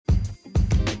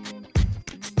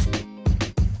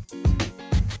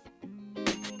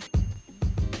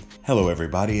Hello,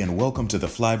 everybody, and welcome to the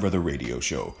Fly Brother Radio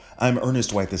Show. I'm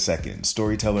Ernest White II,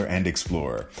 storyteller and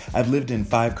explorer. I've lived in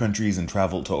 5 countries and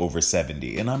traveled to over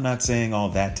 70, and I'm not saying all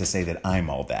that to say that I'm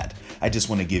all that. I just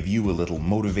want to give you a little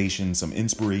motivation, some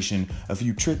inspiration, a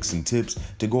few tricks and tips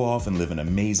to go off and live an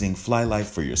amazing fly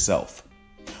life for yourself.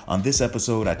 On this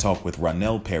episode, I talk with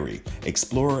Ronnell Perry,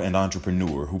 explorer and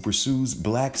entrepreneur who pursues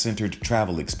Black-centered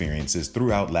travel experiences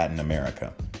throughout Latin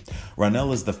America.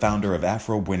 Ronnell is the founder of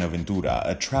AfroBuenaventura,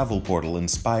 a travel portal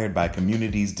inspired by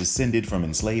communities descended from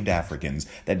enslaved Africans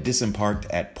that disembarked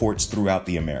at ports throughout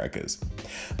the Americas.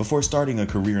 Before starting a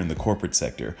career in the corporate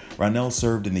sector, Ronnell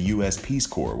served in the U.S. Peace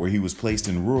Corps, where he was placed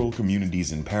in rural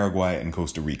communities in Paraguay and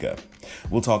Costa Rica.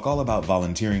 We'll talk all about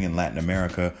volunteering in Latin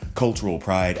America, cultural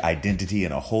pride, identity,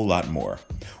 and a whole lot more.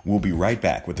 We'll be right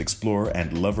back with explorer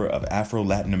and lover of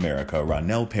Afro-Latin America,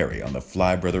 Ronnell Perry, on the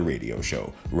Fly Brother Radio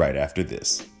Show, right after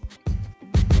this.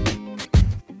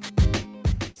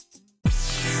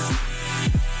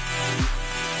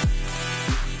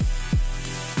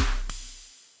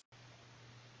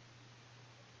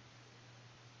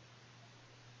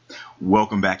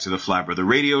 Welcome back to the Fly Brother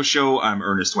Radio Show. I'm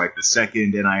Ernest White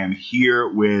II, and I am here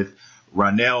with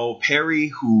Ronnell Perry,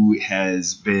 who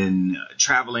has been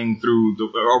traveling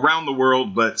around the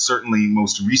world, but certainly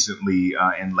most recently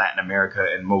in Latin America,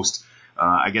 and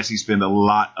I guess you spend a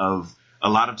lot of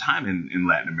time in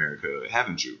Latin America,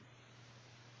 haven't you?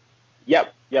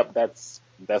 Yep. That's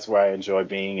where I enjoy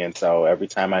being, and so every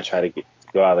time I try to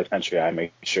go out of the country, I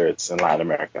make sure it's in Latin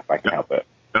America if I can help it.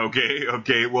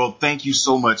 Okay. Well, thank you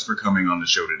so much for coming on the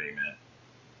show today, man.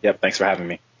 Yep, thanks for having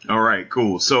me. All right,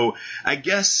 cool. So I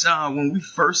guess when we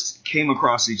first came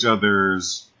across each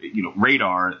other's,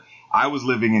 radar, I was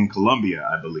living in Colombia,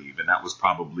 I believe, and that was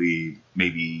probably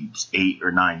maybe 8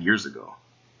 or 9 years ago.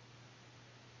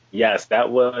 Yes,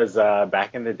 that was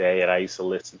back in the day, and I used to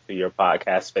listen to your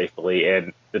podcast faithfully.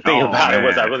 And the thing about it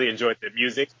was I really enjoyed the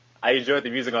music. I enjoyed the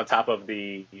music on top of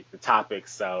the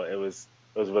topics, so it was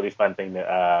a really fun thing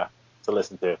to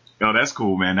listen to. Oh, that's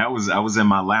cool, man. I was in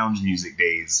my lounge music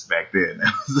days back then.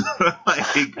 That was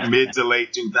like mid to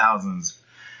late 2000s,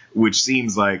 which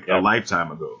seems like a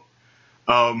lifetime ago.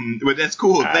 But that's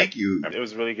cool. Thank you. It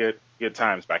was really good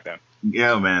times back then.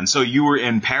 Yeah, man. So you were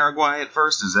in Paraguay at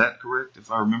first, is that correct,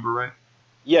 if I remember right?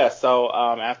 Yeah, so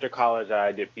after college,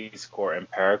 I did Peace Corps in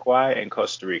Paraguay and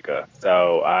Costa Rica.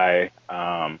 So I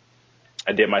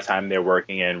did my time there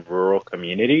working in rural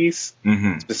communities,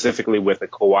 specifically with a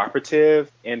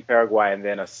cooperative in Paraguay and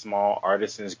then a small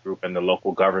artisans group in the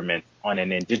local government on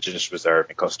an indigenous reserve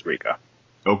in Costa Rica.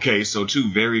 Okay, so 2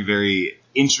 very, very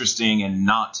interesting and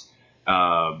not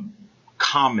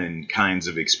common kinds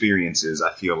of experiences,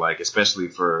 I feel like, especially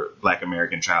for Black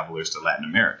American travelers to Latin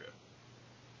America.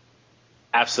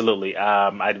 Absolutely.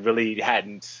 I really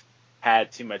hadn't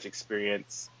had too much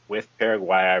experience with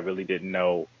Paraguay. I really didn't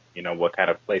know what kind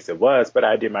of place it was, but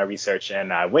I did my research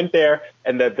and I went there.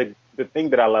 And the thing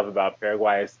that I love about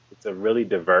Paraguay is it's a really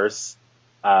diverse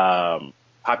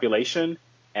population.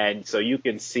 And so you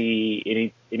can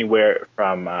see anywhere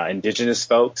from indigenous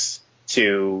folks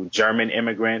to German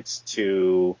immigrants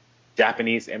to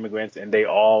Japanese immigrants, and they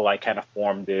all kind of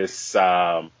form this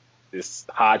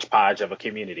hodgepodge of a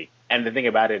community. And the thing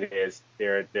about it is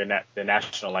their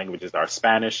national languages are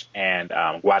Spanish and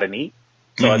Guarani.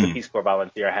 So as a Peace Corps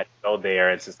volunteer, I had to go there,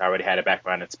 and since I already had a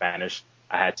background in Spanish,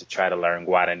 I had to try to learn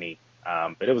Guarani.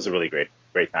 But it was a really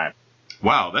great time.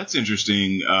 Wow, that's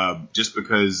interesting. Just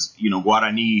because,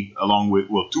 Guarani, along with,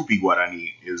 Tupi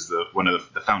Guarani is one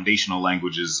of the foundational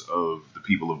languages of the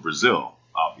people of Brazil,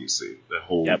 obviously, the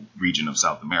whole region of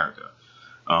South America.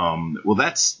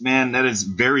 That is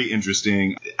very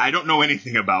interesting. I don't know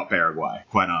anything about Paraguay,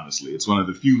 quite honestly. It's one of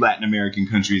the few Latin American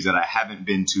countries that I haven't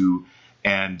been to.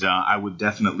 And I would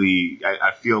definitely,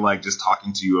 I feel like just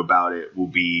talking to you about it will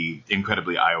be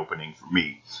incredibly eye-opening for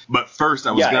me. But first,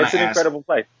 I was going to ask... it's an incredible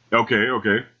place. Okay.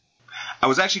 I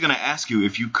was actually going to ask you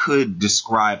if you could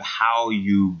describe how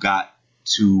you got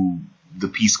to the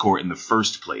Peace Corps in the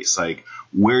first place. Like,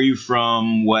 where are you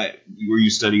from? What were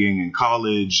you studying in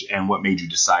college? And what made you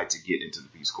decide to get into the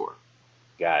Peace Corps?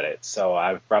 Got it. So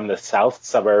I'm from the south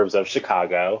suburbs of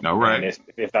Chicago. All right. And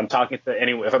if I'm talking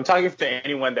to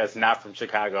anyone that's not from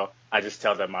Chicago, I just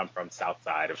tell them I'm from South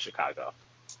Side of Chicago.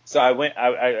 So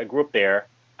I grew up there.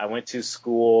 I went to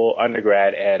school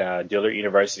undergrad at Dillard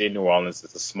University in New Orleans.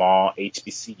 It's a small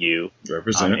HBCU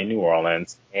in New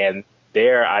Orleans, and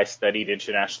there I studied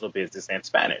international business and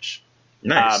Spanish.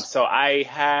 Nice. So I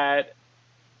had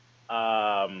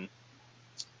an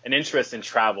interest in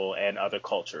travel and other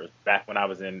cultures. Back when I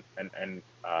was in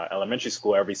elementary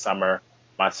school, every summer,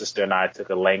 my sister and I took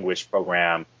a language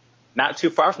program not too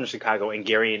far from Chicago in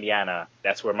Gary, Indiana.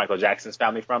 That's where Michael Jackson's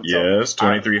family from. Yes, So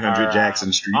 2300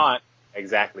 Jackson Street. Aunt,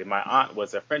 exactly. My aunt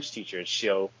was a French teacher, and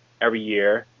she'll every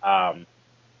year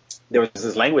there was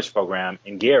this language program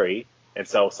in Gary, and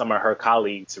so some of her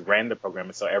colleagues ran the program,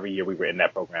 and so every year we were in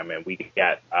that program, and we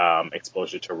got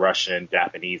exposure to Russian,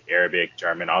 Japanese, Arabic,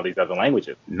 German, all these other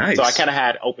languages. Nice. So I kind of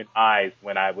had open eyes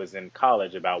when I was in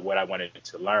college about what I wanted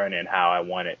to learn and how I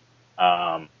wanted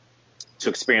to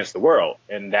experience the world,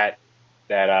 and that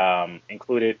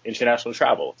included international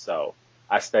travel. So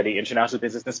I studied international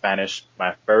business and Spanish.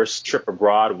 My first trip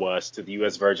abroad was to the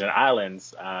U.S. Virgin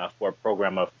Islands for a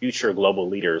program of future global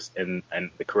leaders in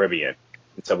the Caribbean.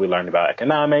 And so we learned about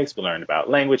economics, we learned about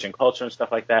language and culture and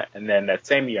stuff like that. And then that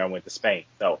same year I went to Spain.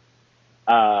 So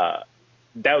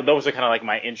those are kind of like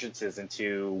my entrances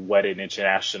into what an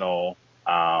international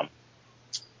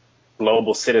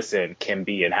global citizen can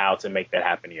be and how to make that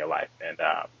happen in your life. And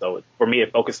so for me,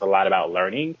 it focused a lot about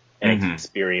learning and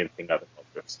experiencing other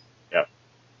cultures. Yeah.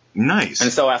 Nice.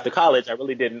 And so after college, I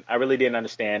really didn't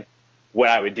understand what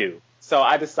I would do. So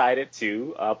I decided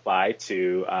to apply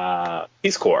to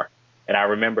Peace Corps. And I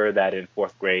remember that in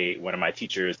fourth grade, one of my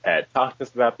teachers had talked to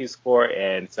us about Peace Corps.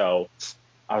 And so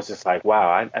I was just like,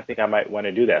 wow, I think I might want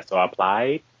to do that. So I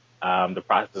applied. The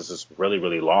process was really,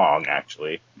 really long,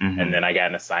 actually. And then I got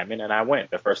an assignment and I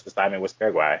went. The first assignment was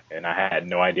Paraguay. And I had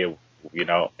no idea,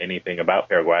 anything about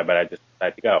Paraguay, but I just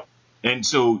decided to go. And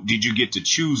so did you get to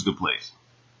choose the place?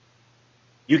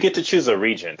 You get to choose a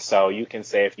region. So you can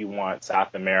say if you want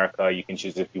South America, you can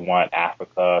choose if you want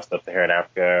Africa, Sub-Saharan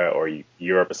Africa, or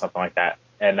Europe or something like that.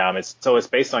 And it's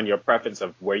based on your preference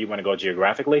of where you want to go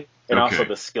geographically and also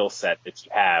the skill set that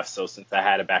you have. So since I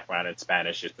had a background in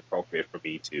Spanish, it's appropriate for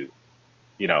me to,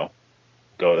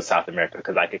 go to South America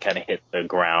because I could kind of hit the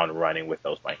ground running with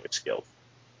those language skills.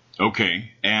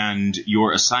 Okay. And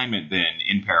your assignment then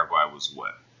in Paraguay was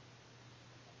what?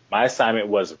 My assignment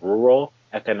was rural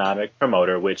economic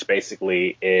promoter, which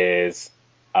basically is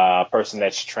a person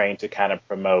that's trained to kind of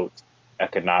promote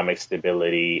economic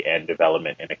stability and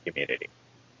development in a community.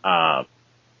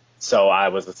 So I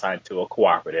was assigned to a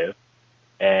cooperative,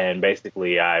 and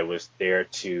basically I was there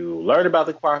to learn about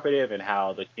the cooperative and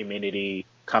how the community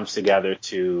comes together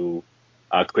to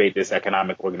create this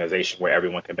economic organization where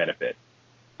everyone can benefit.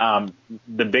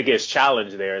 The biggest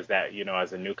challenge there is that,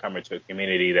 as a newcomer to a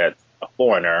community that's a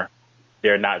foreigner,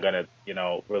 they're not going to,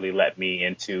 really let me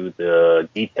into the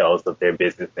details of their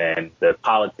business and the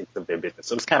politics of their business.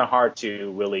 So it's kind of hard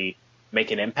to really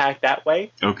make an impact that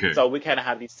way. Okay. So we kind of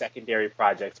have these secondary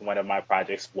projects. One of my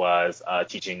projects was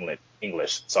teaching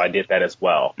English. So I did that as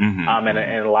well. And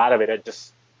a lot of it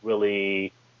just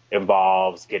really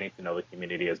involves getting to know the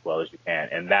community as well as you can.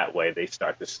 And that way they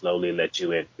start to slowly let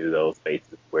you into those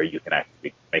spaces where you can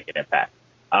actually make an impact.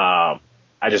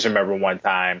 I just remember one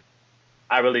time,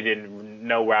 I really didn't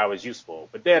know where I was useful.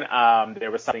 But then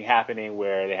there was something happening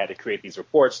where they had to create these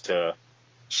reports to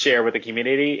share with the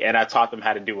community, and I taught them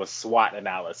how to do a SWOT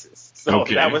analysis. So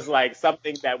that was like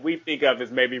something that we think of as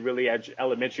maybe really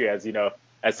elementary as,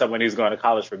 as someone who's going to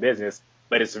college for business,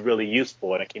 but it's really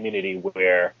useful in a community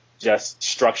where just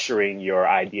structuring your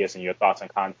ideas and your thoughts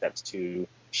and concepts to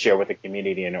share with a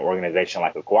community and an organization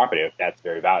like a cooperative, that's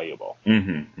very valuable.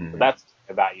 So that's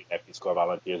the value that Peace Corps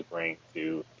volunteers bring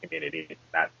to the community.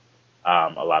 That's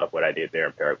a lot of what I did there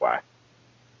in Paraguay.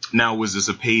 Now, was this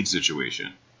a paid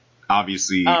situation?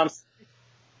 Obviously,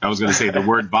 I was going to say the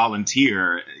word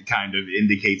volunteer kind of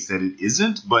indicates that it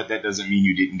isn't, but that doesn't mean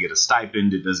you didn't get a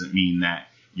stipend. It doesn't mean that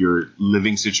your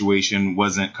living situation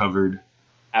wasn't covered.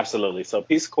 Absolutely. So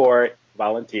Peace Corps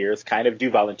volunteers kind of do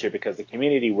volunteer because the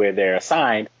community where they're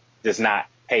assigned does not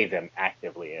pay them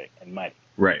actively in money.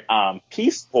 Right.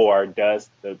 Peace Corps does,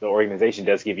 the organization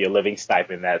does give you a living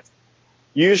stipend that's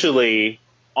usually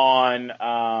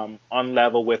on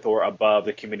level with or above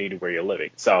the community where you're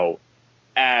living. So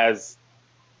as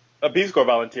a Peace Corps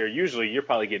volunteer, usually you're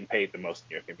probably getting paid the most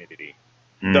in your community.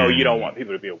 Though you don't want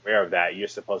people to be aware of that. You're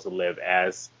supposed to live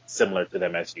as similar to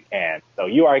them as you can. So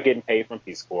you are getting paid from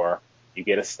Peace Corps. You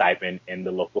get a stipend in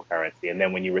the local currency. And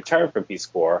then when you return from Peace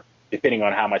Corps, depending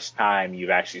on how much time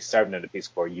you've actually served in the Peace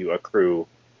Corps, you accrue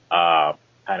kind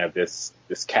of this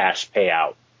cash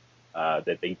payout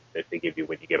that they give you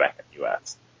when you get back in the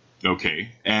U.S. Okay,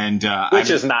 and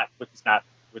which is not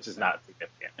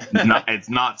significant. It's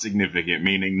not significant,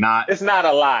 meaning not. It's not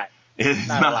a lot. It's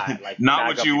not a lot. Like, not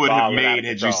what you would have made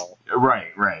had you. Right.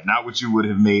 Not what you would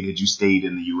have made had you stayed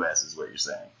in the U.S. is what you're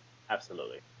saying.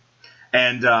 Absolutely.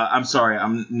 And I'm sorry,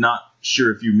 I'm not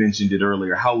sure if you mentioned it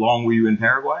earlier. How long were you in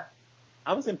Paraguay?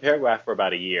 I was in Paraguay for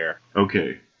about a year.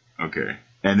 Okay.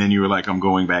 And then you were like, I'm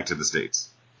going back to the States.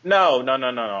 No.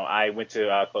 I went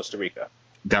to Costa Rica.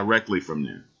 Directly from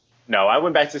there. No, I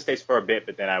went back to the States for a bit,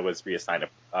 but then I was reassigned to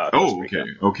Costa Oh, okay.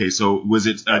 Rica. Okay. So Yep. was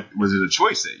it a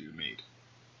choice that you made?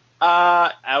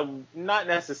 Not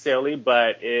necessarily,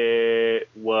 but it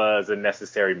was a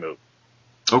necessary move.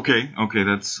 Okay. Okay.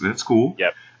 That's cool.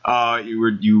 Yep,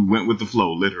 You went with the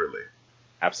flow, literally.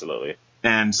 absolutely.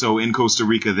 And so in Costa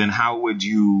Rica, then how would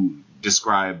you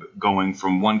describe going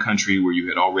from one country where you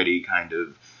had already kind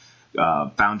of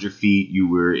found your feet, you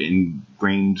were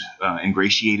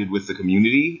ingratiated with the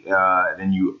community,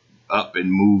 then you up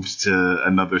and moved to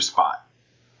another spot?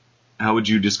 How would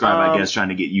you describe, I guess, Um, trying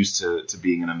to get used to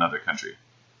being in another country?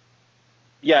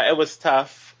 yeah, it was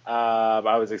tough.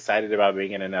 I was excited about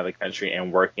being in another country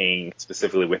and working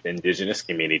specifically with indigenous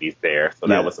communities there, so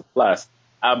that Yeah. was a plus.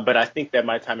 But I think that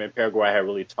my time in Paraguay had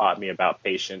really taught me about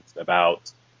patience,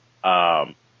 about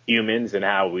um, humans and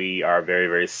how we are very,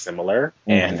 very similar,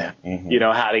 Hmm. and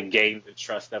Hmm. how to gain the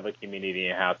trust of a community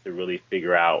and how to really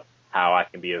figure out how I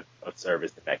can be of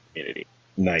service in that community.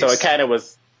 So it Nice. kind of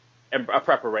was a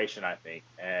preparation, I think,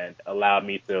 and allowed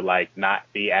me to like not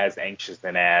be as anxious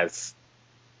and as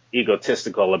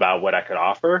egotistical about what I could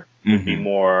offer, but be Hmm.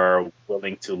 more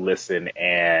willing to listen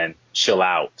and chill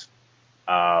out,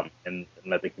 and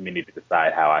let the community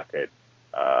decide how I could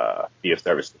be of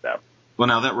service to them. Well,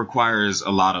 now that requires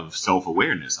a lot of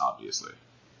self-awareness, obviously.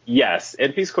 Yes,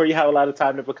 in Peace Corps, you have a lot of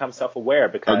time to become self-aware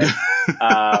Okay. because,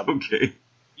 um, Okay.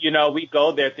 we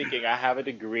go there thinking I have a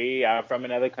degree, I'm from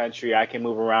another country, I can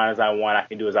move around as I want, I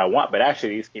can do as I want. But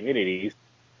actually, these communities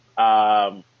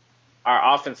um, are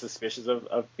often suspicious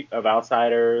of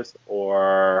outsiders,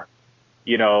 or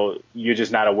you're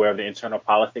just not aware of the internal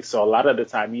politics. So a lot of the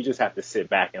time, you just have to sit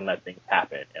back and let things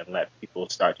happen and let people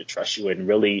start to trust you and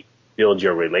really build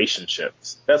your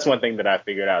relationships. That's one thing that I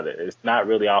figured out, that it's not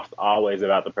really always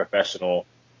about the professional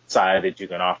side that you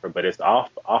can offer, but it's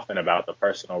often about the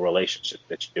personal relationships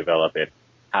that you develop and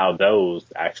how those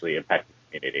actually impact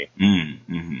the community.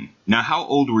 Mm-hmm. Now, how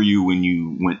old were you when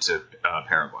you went to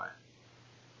Paraguay?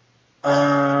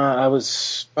 I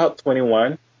was about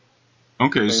 21,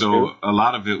 Okay, 22. so a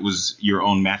lot of it was your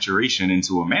own maturation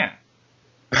into a man.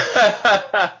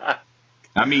 I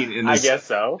I mean, in this, guess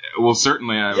so. well,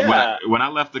 certainly Yeah. when I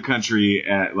left the country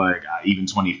at like even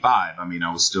 25, I mean,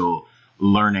 I was still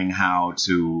learning how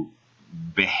to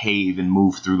behave and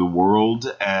move through the world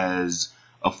as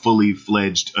a fully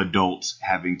fledged adult,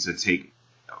 having to take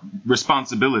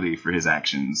responsibility for his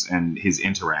actions and his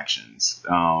interactions.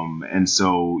 And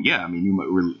so, yeah, I mean,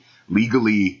 were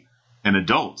legally an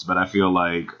adult, but I feel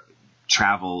like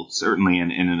travel, certainly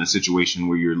in a situation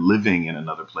where you're living in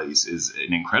another place, is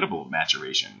an incredible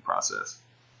maturation process.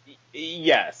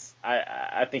 Yes,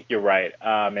 I think you're right.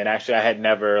 And actually, I had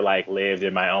never like lived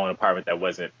in my own apartment that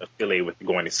wasn't affiliated with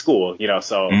going to school.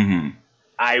 So Hmm.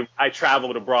 I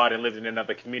traveled abroad and lived in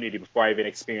another community before I even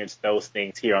experienced those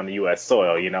things here on the U.S.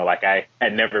 soil. Like I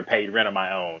had never paid rent on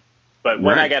my own. But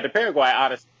when I Right. got to Paraguay,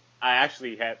 honestly, I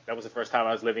actually had that was the first time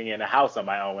I was living in a house on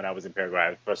my own when I was in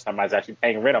Paraguay. The first time I was actually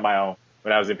paying rent on my own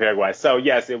when I was in Paraguay. So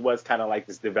yes, it was kind of like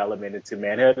this development into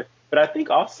manhood. But I think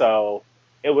also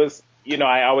it was,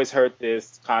 I always heard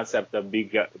this concept of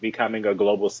becoming a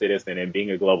global citizen and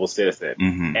being a global citizen.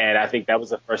 Hmm. And I think that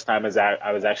was the first time as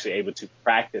I was actually able to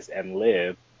practice and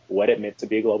live what it meant to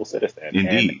be a global citizen. And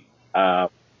Indeed. uh,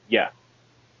 yeah,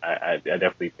 I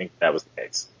definitely think that was the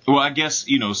case. Well, I guess,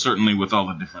 certainly with all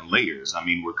the different layers, I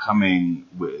mean, we're coming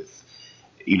with,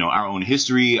 our own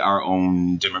history, our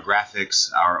own demographics,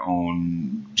 our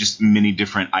own just many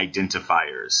different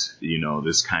identifiers,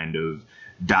 this kind of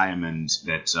diamond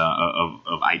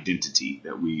of identity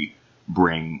that we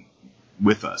bring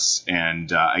with us.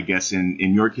 And I guess in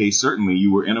your case, certainly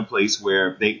you were in a place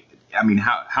where I mean,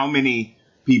 how many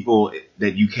people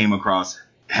that you came across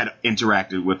had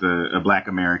interacted with a black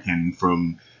American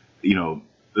from, the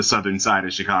southern side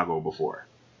of Chicago before?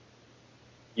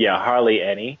 Yeah, hardly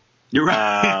any. You're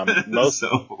right. Most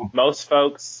So, most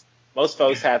folks most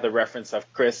folks had the reference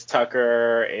of Chris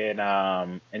Tucker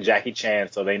and Jackie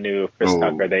Chan, so they knew Chris oh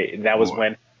Tucker. That was boy.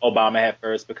 when Obama had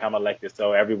first become elected,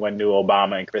 so everyone knew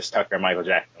Obama and Chris Tucker and Michael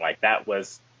Jackson. Like that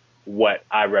was what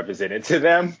I represented to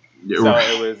them. You're So right.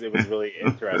 it was really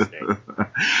interesting.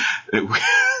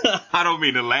 I don't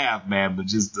mean to laugh, man, but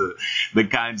just the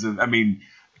kinds of, I mean,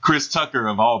 Chris Tucker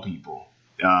of all people,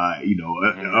 a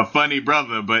Hmm. funny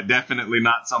brother, but definitely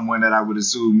not someone that I would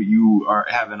assume you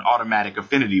have an automatic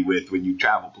affinity with when you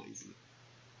travel places.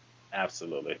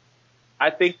 Absolutely. I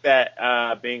think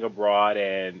that being abroad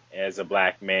and as a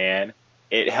black man,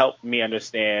 it helped me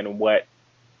understand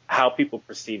how people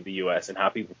perceive the U.S. and how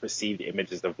people perceive the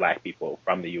images of black people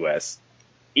from the U.S.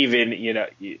 even,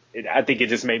 I think it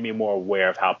just made me more aware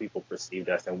of how people perceived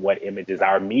us and what images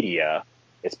our media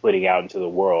is putting out into the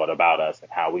world about us and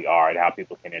how we are and how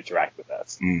people can interact with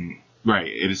us. Right.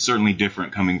 It is certainly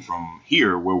different coming from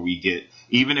here, where we get,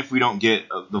 even if we don't get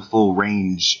the full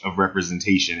range of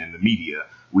representation in the media,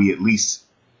 we at least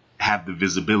have the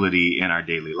visibility in our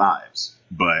daily lives.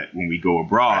 But when we go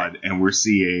abroad and we're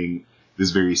seeing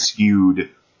this very skewed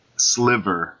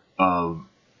sliver of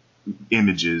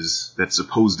images that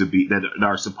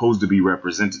are supposed to be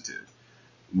representative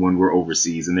when we're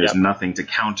overseas, and there's nothing to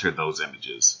counter those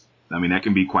images. I mean, that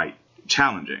can be quite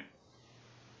challenging.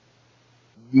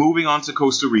 Moving on to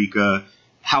Costa Rica,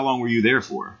 how long were you there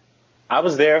for? I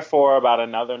was there for about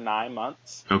another 9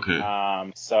 months. Okay.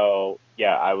 So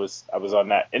yeah, I was on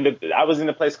that. I was in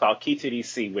a place called Quito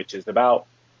DC, which is about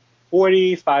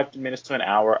 45 minutes to an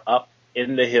hour up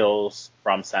in the hills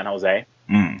from San Jose.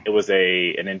 It was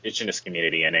an indigenous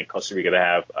community, and in Costa Rica they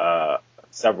have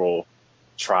several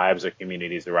tribes or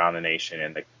communities around the nation,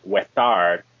 and the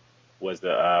Huetard was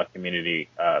the community,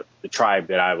 the tribe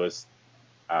that I was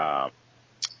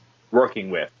working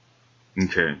with.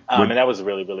 Okay. And that was a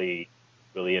really, really,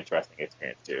 really interesting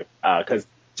experience too. Because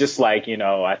just like,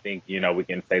 I think, we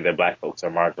can say that Black folks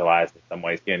are marginalized in some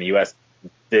ways here in the U.S.,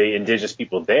 the indigenous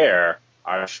people there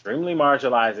are extremely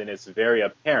marginalized, and it's very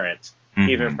apparent,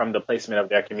 even from the placement of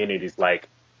their communities. Like,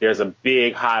 there's a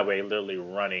big highway literally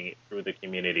running through the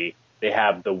community. They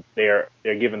have they're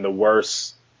given the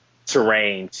worst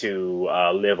terrain to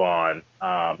live on,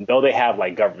 though they have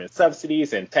like government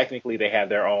subsidies and technically they have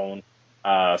their own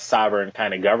sovereign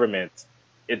kind of government.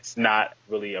 It's not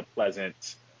really a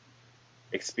pleasant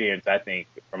experience, I think,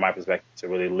 from my perspective, to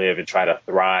really live and try to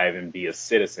thrive and be a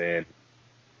citizen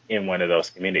in one of those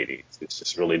communities. It's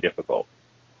just really difficult.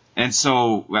 And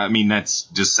so, I mean, that's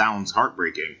just sounds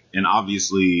heartbreaking. And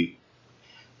obviously,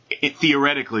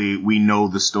 theoretically, we know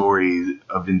the story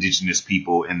of indigenous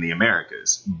people in the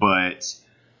Americas. But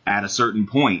at a certain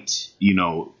point,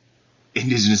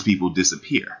 indigenous people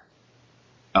disappear.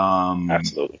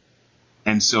 Absolutely.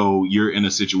 And so you were in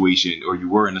a situation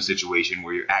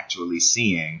where you're actually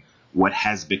seeing what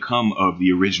has become of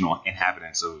the original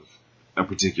inhabitants of a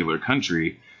particular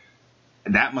country.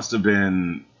 That must have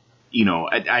been,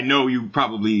 I know you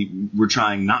probably were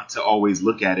trying not to always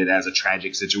look at it as a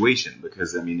tragic situation,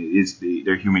 because, I mean,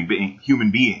 they're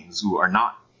human beings who are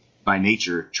not by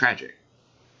nature tragic.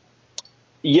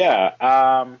 Yeah.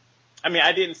 I mean,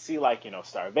 I didn't see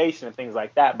starvation and things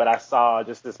like that, but I saw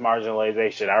just this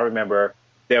marginalization. I remember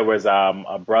there was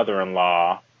a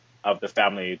brother-in-law of the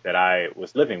family that I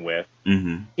was living with.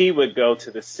 Mm-hmm. He would go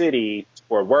to the city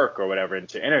for work or whatever and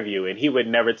to interview, and he would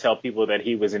never tell people that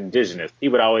he was indigenous. He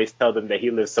would always tell them that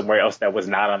he lived somewhere else that was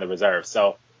not on the reserve.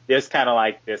 So there's kind of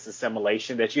like this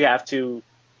assimilation that you have to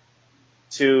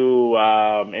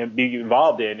be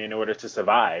involved in order to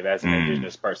survive as an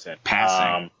indigenous person.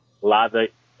 Passing. A lot of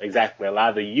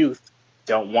the youth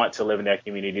don't want to live in their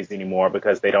communities anymore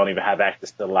because they don't even have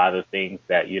access to a lot of the things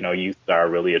that, youth are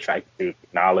really attracted to,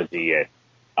 technology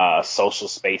and social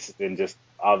spaces and just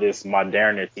all this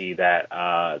modernity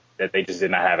that they just did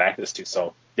not have access to.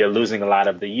 So they're losing a lot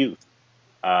of the youth.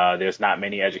 There's not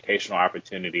many educational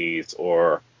opportunities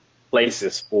or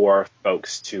places for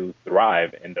folks to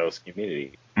thrive in those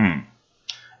communities.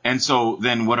 And so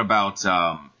then what about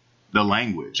the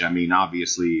language? I mean,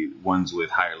 obviously, ones with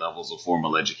higher levels of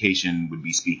formal education would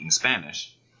be speaking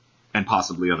Spanish and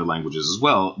possibly other languages as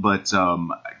well. But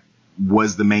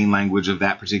was the main language of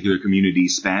that particular community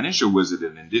Spanish, or was it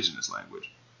an indigenous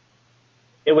language?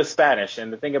 It was Spanish.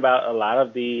 And the thing about a lot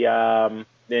of the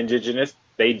indigenous,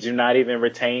 they do not even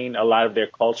retain a lot of their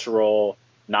cultural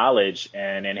knowledge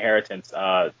and inheritance.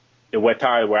 The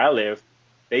Huetari, where I live,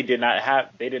 they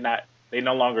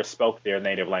no longer spoke their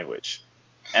native language.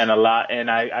 And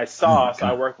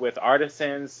I worked with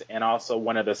artisans and also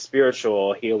one of the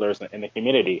spiritual healers in the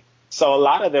community. So a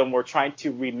lot of them were trying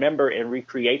to remember and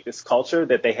recreate this culture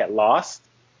that they had lost.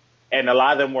 And a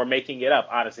lot of them were making it up.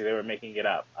 Honestly, they were making it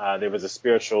up. There was a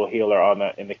spiritual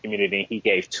healer in the community. He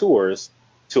gave tours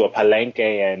to a palenque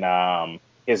and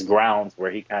his grounds,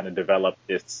 where he kind of developed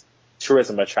this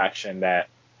tourism attraction that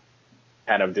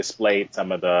kind of displayed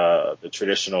some of the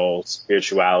traditional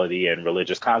spirituality and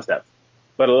religious concepts.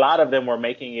 But a lot of them were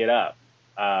making it up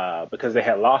because they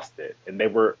had lost it. And they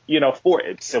were,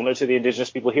 similar to the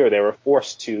indigenous people here, they were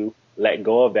forced to let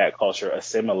go of that culture,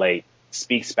 assimilate,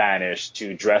 speak Spanish,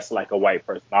 to dress like a white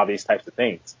person, all these types of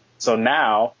things. So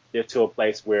now they're to a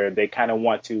place where they kind of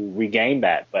want to regain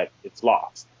that, but it's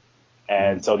lost.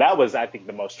 And so that was, I think,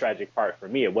 the most tragic part for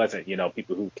me. It wasn't,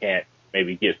 people who can't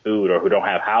maybe get food or who don't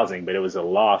have housing, but it was a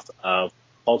loss of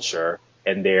culture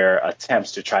in their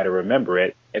attempts to try to remember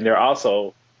it. And they're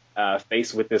also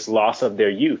faced with this loss of their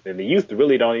youth. And the youth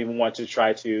really don't even want to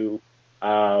try to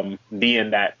be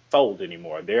in that fold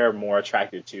anymore. They're more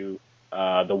attracted to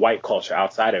the white culture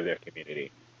outside of their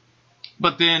community.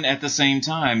 But then at the same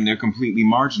time, they're completely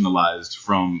marginalized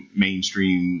from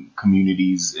mainstream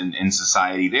communities in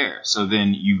society there. So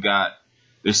then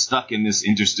they're stuck in this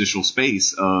interstitial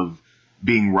space of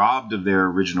being robbed of their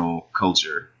original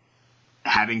culture,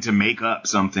 having to make up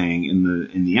something in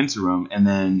the interim, and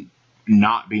then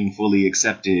not being fully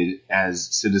accepted as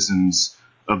citizens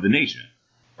of the nation.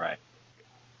 Right.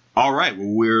 All right. Well,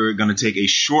 we're going to take a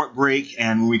short break,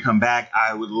 and when we come back,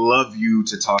 I would love you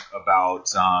to talk about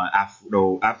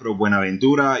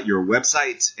AfroBuenaventura, your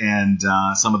website, and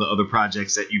some of the other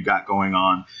projects that you've got going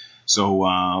on.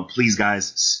 So please,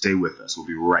 guys, stay with us. We'll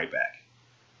be right back.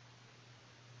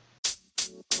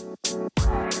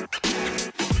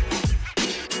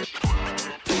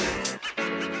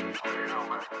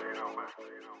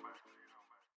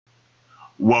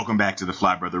 Welcome back to the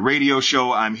Fly Brother Radio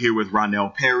Show. I'm here with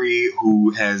Ronnell Perry,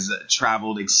 who has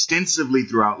traveled extensively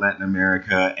throughout Latin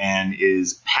America and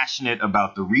is passionate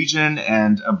about the region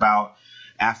and about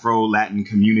Afro-Latin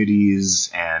communities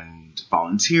and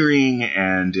volunteering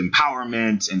and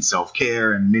empowerment and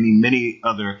self-care and many, many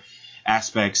other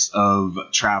aspects of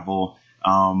travel.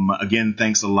 Again,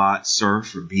 thanks a lot, sir,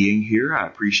 for being here. I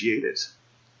appreciate it.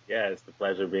 Yeah, it's a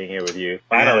pleasure being here with you.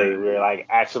 Finally, we're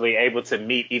actually able to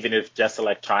meet, even if just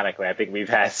electronically. I think we've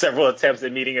had several attempts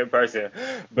at meeting in person,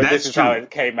 but this is how it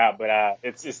came out. But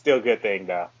it's still a good thing,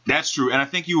 though. That's true. And I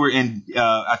think you were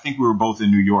I think we were both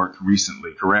in New York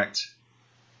recently, correct?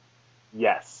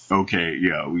 Yes. Okay.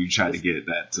 Yeah, we tried to get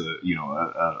that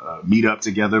to meet up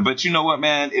together. But you know what,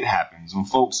 man? It happens when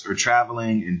folks are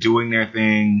traveling and doing their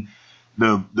thing.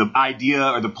 The idea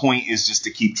or the point is just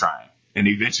to keep trying. And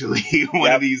eventually,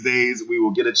 one of these days, we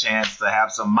will get a chance to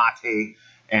have some mate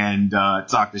and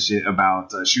shoot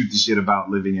the shit about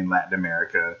living in Latin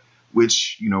America,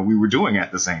 which, we were doing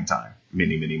at the same time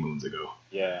many, many moons ago.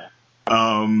 Yeah.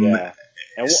 And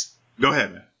go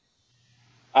ahead, man.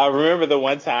 I remember the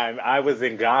one time I was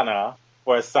in Ghana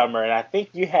for a summer, and I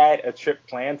think you had a trip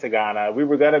planned to Ghana. We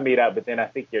were going to meet up, but then I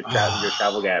think your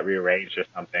travel got rearranged or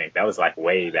something. That was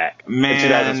way back in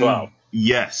 2012.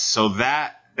 Yes. So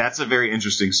that's a very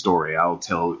interesting story. I'll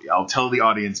tell the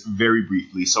audience very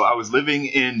briefly. So I was living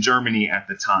in Germany at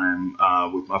the time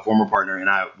with my former partner, and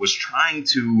I was trying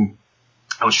to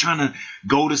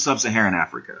go to sub-Saharan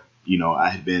Africa. I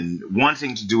had been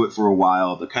wanting to do it for a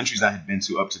while. The countries I had been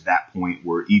to up to that point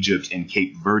were Egypt and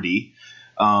Cape Verde,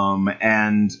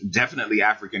 and definitely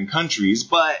African countries,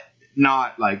 but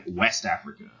not like West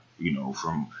Africa,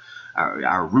 from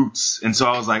our roots. And so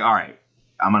I was like, all right,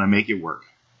 I'm going to make it work.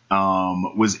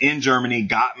 Was in Germany,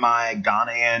 got my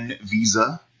Ghanaian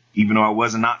visa, even though I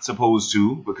was not supposed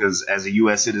to, because as a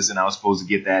U.S. citizen, I was supposed to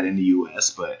get that in the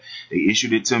U.S., but they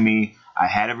issued it to me. I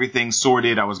had everything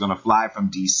sorted. I was going to fly from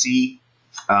D.C.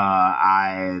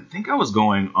 I think I was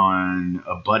going on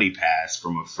a buddy pass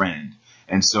from a friend.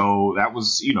 And so that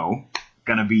was,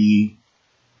 going to be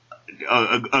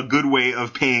a good way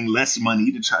of paying less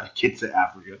money to try to get to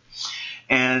Africa.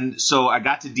 And so I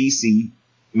got to D.C.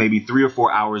 maybe 3 or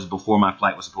 4 hours before my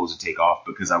flight was supposed to take off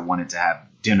because I wanted to have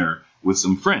dinner with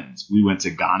some friends. We went to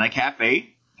Ghana Cafe,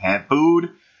 had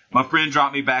food. My friend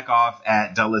dropped me back off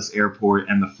at Dulles Airport,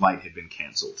 and the flight had been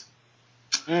canceled.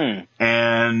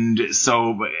 And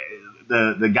so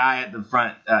the guy at the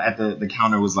front at the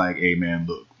counter was like, "Hey, man,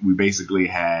 look, we basically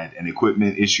had an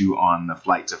equipment issue on the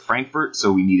flight to Frankfurt,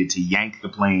 so we needed to yank the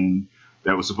plane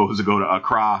that was supposed to go to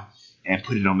Accra and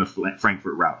put it on the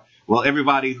Frankfurt route." Well,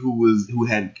 everybody who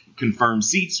had confirmed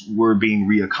seats were being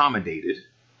reaccommodated.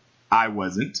 I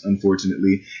wasn't,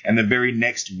 unfortunately. And the very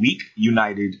next week,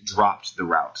 United dropped the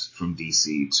route from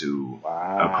D.C. to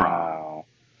Accra.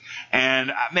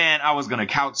 And, man, I was going to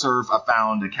couch surf. I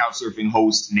found a couch surfing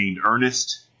host named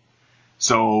Ernest.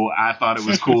 So I thought it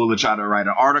was cool to try to write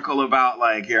an article about,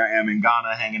 here I am in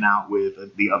Ghana hanging out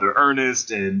with the other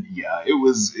Ernest. And, yeah, it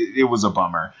was a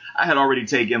bummer. I had already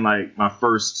taken, my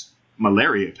first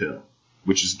malaria pill,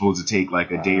 which is supposed to take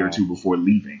a day or two before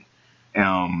leaving.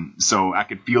 So I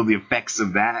could feel the effects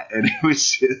of that, and it was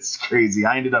just crazy.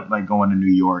 I ended up going to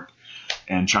New York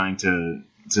and trying to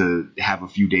have a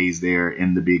few days there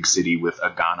in the big city with a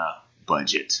Ghana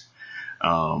budget.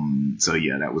 So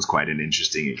yeah, that was quite an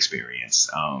interesting experience.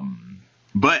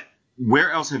 But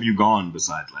where else have you gone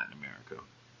besides Latin America?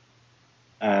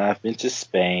 I've been to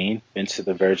Spain, been to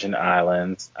the Virgin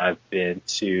Islands. I've been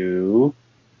to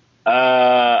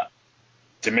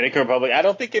Dominican Republic. I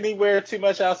don't think anywhere too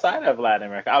much outside of Latin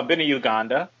America. I've been to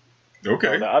Uganda. Okay.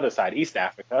 So the other side, East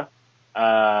Africa.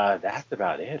 That's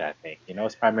about it, I think.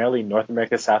 It's primarily North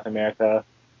America, South America,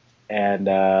 and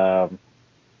a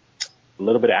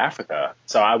little bit of Africa.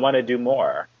 So I want to do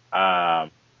more. I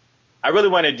really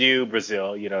want to do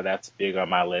Brazil. That's big on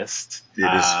my list. It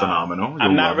is phenomenal. I'm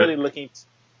You'll not love really it. looking.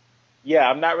 Yeah,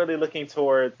 I'm not really looking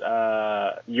towards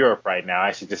Europe right now. I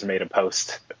actually just made a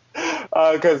post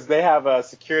because they have a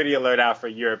security alert out for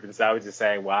Europe, and so I was just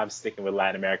saying, well, I'm sticking with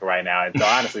Latin America right now. And so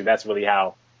honestly, that's really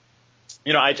how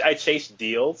I chase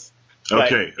deals.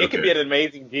 But it could be an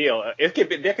amazing deal. There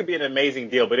could be an amazing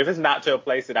deal, but if it's not to a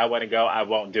place that I want to go, I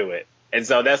won't do it. And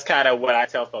so that's kind of what I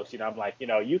tell folks. I'm like,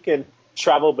 you can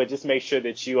travel, but just make sure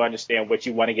that you understand what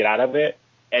you want to get out of it.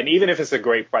 And even if it's a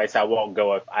great price, I won't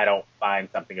go if I don't find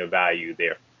something of value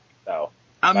there. So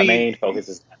my main focus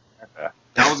is America.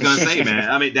 I was gonna say, man.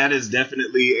 I mean, that is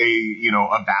definitely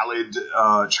a valid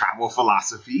travel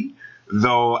philosophy.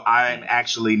 Though I'm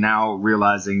actually now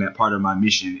realizing that part of my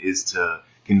mission is to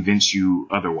convince you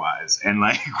otherwise. And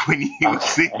like when you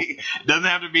see, it doesn't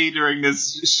have to be during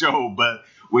this show, but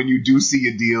when you do see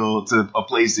a deal to a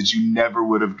place that you never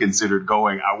would have considered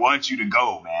going, I want you to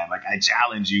go, man. Like I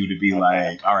challenge you to be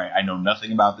like, all right, I know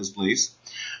nothing about this place,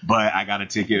 but I got a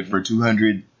ticket for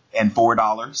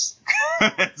 $204.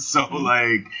 So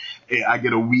like I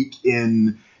get a week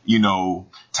in,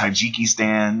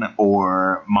 Tajikistan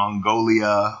or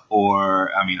Mongolia,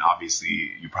 or, I mean,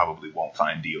 obviously you probably won't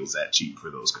find deals that cheap for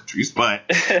those countries, but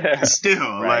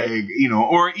still, Right. like,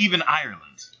 or even Ireland.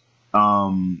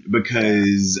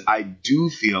 Because I do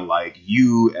feel like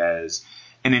you, as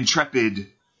an intrepid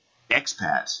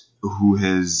expat who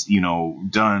has,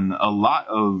 done a lot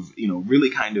of,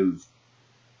 really kind of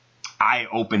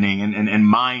eye-opening and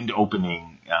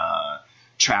mind-opening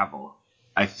travel,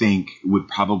 I think would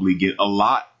probably get a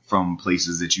lot from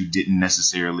places that you didn't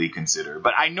necessarily consider.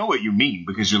 But I know what you mean,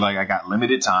 because you're like, I got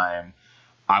limited time.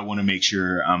 I want to make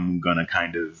sure I'm going to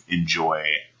kind of enjoy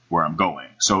where I'm going.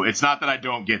 So it's not that I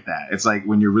don't get that. It's like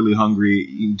when you're really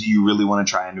hungry, do you really want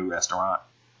to try a new restaurant?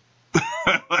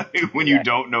 Like when you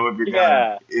don't know if you're going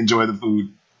to enjoy the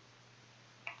food.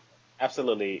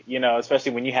 Absolutely.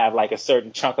 Especially when you have like a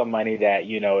certain chunk of money that,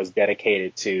 is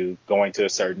dedicated to going to a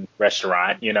certain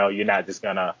restaurant. You're not just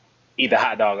going to eat the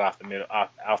hot dog off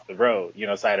the road,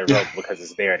 side of the road because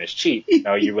it's there and it's cheap.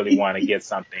 You really want to get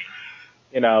something,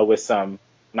 with some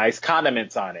nice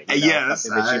condiments on it. Yes.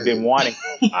 Something that you've been wanting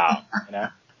for a while,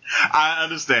 I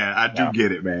understand. I do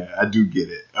get it, man. I do get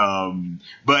it.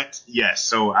 But yes,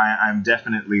 so I'm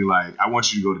definitely like, I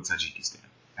want you to go to Tajikistan,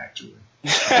 actually.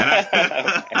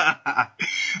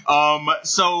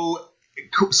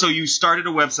 So you started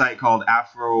a website called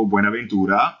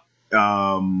AfroBuenaventura.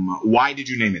 Why did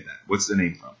you name it that? What's the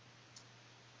name from?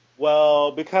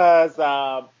 Well, because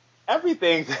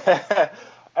everything.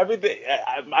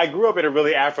 I grew up in a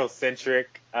really Afrocentric.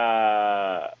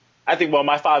 I think. Well,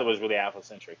 my father was really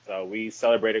Afrocentric, so we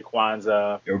celebrated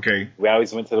Kwanzaa. Okay. We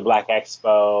always went to the Black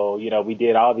Expo. We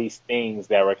did all these things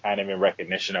that were kind of in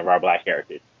recognition of our Black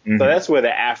heritage. Mm-hmm. So that's where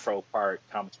the Afro part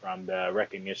comes from, the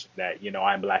recognition that,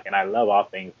 I'm Black and I love all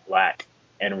things Black,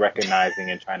 and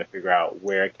recognizing and trying to figure out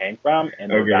where it came from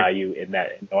and the value in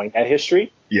that, in knowing that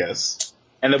history. Yes.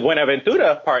 And the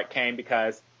Buenaventura part came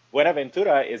because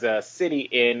Buenaventura is a city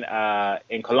in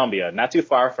Colombia, not too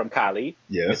far from Cali.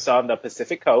 Yes. It's on the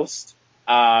Pacific coast.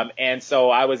 And so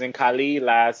I was in Cali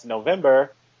last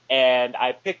November, and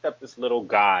I picked up this little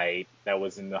guide that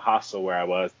was in the hostel where I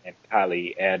was in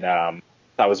Cali. And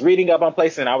so I was reading up on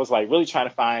places, and I was like really trying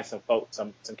to find some folks,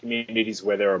 some communities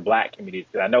where there were Black communities.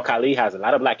 Because I know Cali has a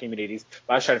lot of Black communities,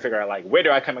 but I was trying to figure out like, where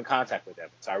do I come in contact with them?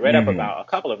 So I read up about a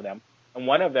couple of them, and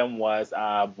one of them was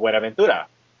Buenaventura.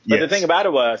 But the thing about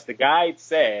it was, the guide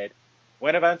said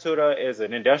Buenaventura is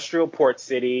an industrial port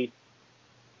city.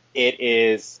 It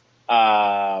is,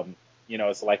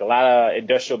 it's like a lot of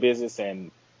industrial business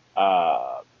and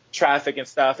traffic and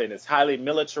stuff, and it's highly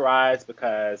militarized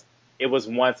because it was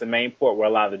once a main port where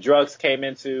a lot of the drugs came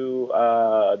into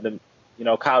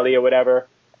Cali or whatever.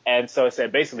 And so it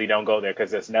said, basically, don't go there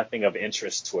because there's nothing of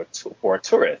interest for a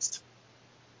tourist.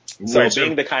 So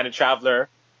being the kind of traveler.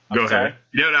 Go ahead.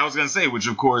 Yeah, I was going to say, which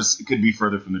of course could be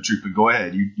further from the truth, but go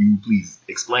ahead. You please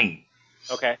explain.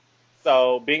 Okay.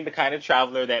 So being the kind of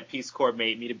traveler that Peace Corps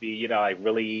made me to be, like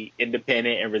really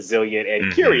independent and resilient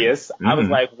and curious, I was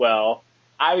like, well,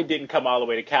 I didn't come all the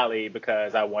way to Cali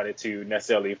because I wanted to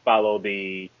necessarily follow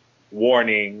the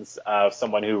warnings of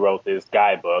someone who wrote this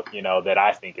guidebook, that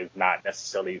I think is not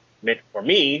necessarily meant for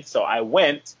me. So I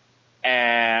went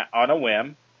on a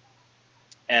whim.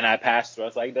 And I passed through. I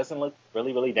was like, it doesn't look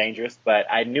really, really dangerous. But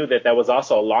I knew that was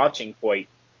also a launching point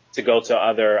to go to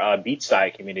other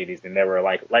beachside communities, and they were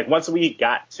like once we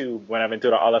got to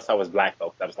Buenaventura, all I saw was black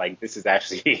folks. I was like, this is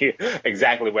actually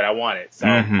exactly what I wanted. So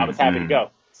I was happy to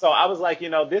go. So I was like,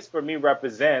 this for me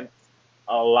represents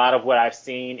a lot of what I've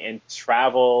seen in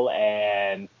travel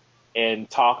and in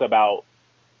talk about,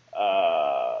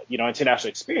 international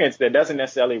experience that doesn't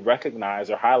necessarily recognize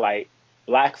or highlight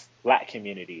black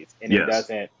communities, and it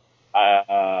doesn't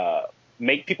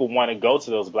make people want to go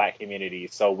to those black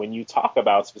communities. So when you talk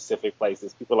about specific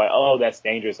places, people are like, oh, that's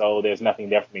dangerous. Oh, there's nothing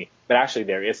there for me. But actually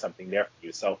there is something there for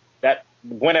you. So that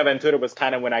Buenaventura was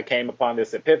kind of when I came upon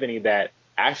this epiphany that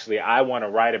actually I want to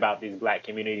write about these black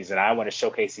communities, and I want to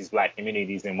showcase these black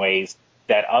communities in ways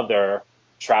that other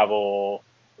travel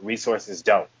resources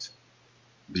don't.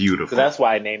 Beautiful. So that's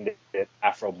why I named it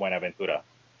AfroBuenaventura.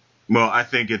 Well, I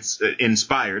think it's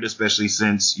inspired, especially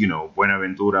since,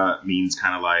 Buenaventura means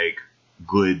kind of like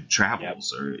good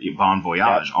travels or bon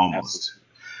voyage almost.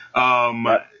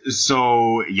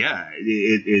 So, yeah,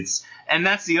 it's, and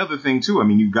that's the other thing too. I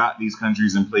mean, you've got these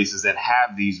countries and places that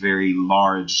have these very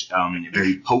large,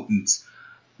 very potent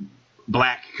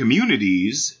black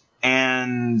communities,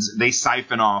 and they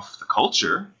siphon off the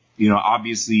culture.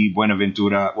 Obviously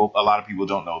Buenaventura, well, a lot of people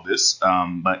don't know this,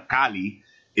 but Cali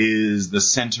is the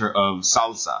center of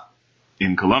salsa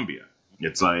in Colombia.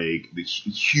 It's like the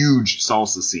huge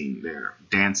salsa scene there,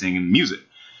 dancing and music.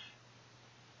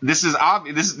 This is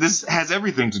obvious. This has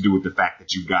everything to do with the fact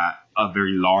that you've got a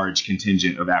very large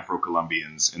contingent of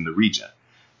Afro-Colombians in the region.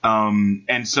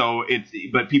 And so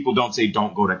but people don't say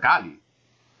don't go to Cali.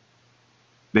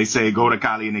 They say go to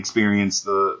Cali and experience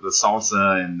the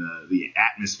salsa and the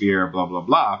atmosphere, blah, blah,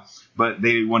 blah. But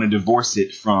they want to divorce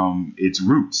it from its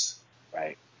roots.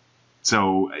 Right.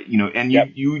 So, and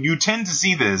you tend to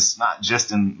see this not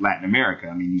just in Latin America.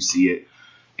 I mean, you see it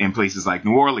in places like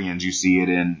New Orleans. You see it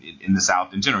in the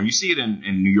South in general. You see it in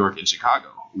New York and Chicago,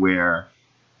 where,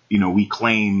 we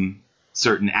claim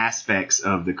certain aspects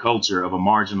of the culture, of a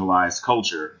marginalized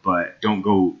culture, but don't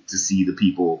go to see the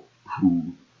people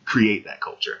who create that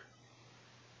culture.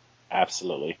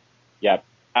 Absolutely. Yep.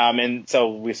 And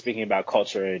so we're speaking about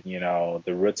culture and,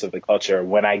 the roots of the culture.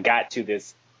 When I got to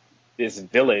this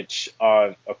village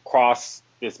across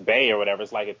this bay or whatever,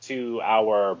 it's like a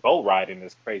 2-hour boat ride in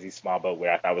this crazy small boat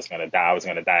where I thought I was going to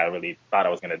die. I really thought I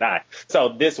was going to die. So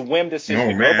this whim decision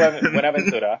to go to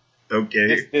Buenaventura,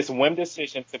 okay. This whim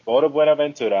decision to go to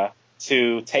Buenaventura,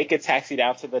 to take a taxi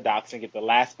down to the docks and get the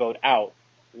last boat out,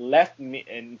 left me,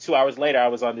 and 2 hours later I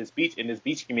was on this beach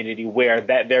community where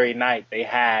that very night they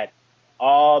had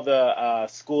all the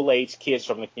school-age kids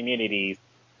from the communities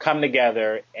come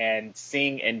together and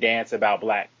sing and dance about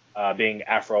black being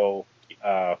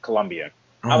Afro-Colombian.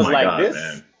 I was like, God,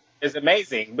 this is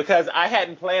amazing, because I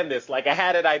hadn't planned this. Like, I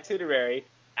had an itinerary.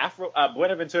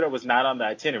 Buenaventura was not on the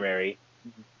itinerary.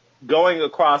 Going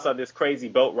across on this crazy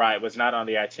boat ride was not on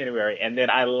the itinerary. And then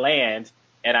I land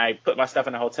and I put my stuff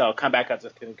in a hotel, come back up to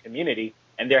the community,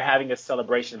 and they're having a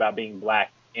celebration about being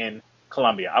black in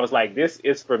Colombia. I was like, this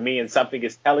is for me, and something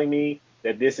is telling me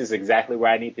that this is exactly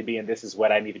where I need to be, and this is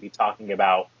what I need to be talking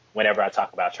about whenever I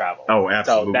talk about travel. Oh,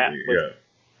 absolutely. So that was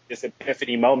this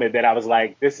epiphany moment that I was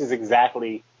like, this is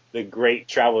exactly the great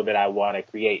travel that I want to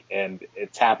create, and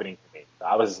it's happening to me. So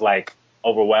I was like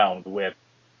overwhelmed with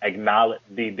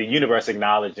the universe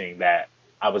acknowledging that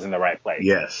I was in the right place.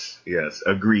 Yes,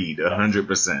 agreed,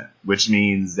 100%. Which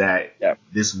means that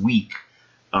this week,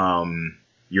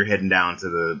 you're heading down to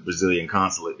the Brazilian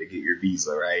consulate to get your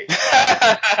visa, right?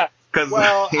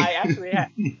 Well, I actually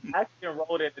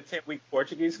enrolled in the 10-week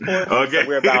Portuguese course. Okay. So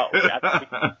we're about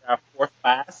our 4th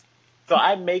class. So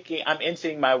I'm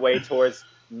inching my way towards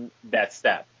that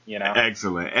step.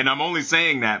 Excellent. And I'm only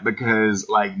saying that because,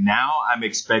 now I'm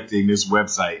expecting this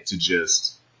website to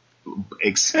just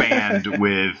expand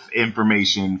with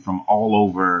information from all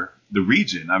over the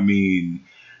region. I mean,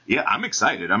 yeah, I'm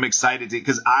excited.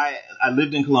 Because I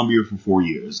lived in Colombia for 4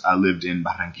 years. I lived in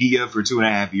Barranquilla for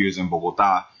 2.5 years, and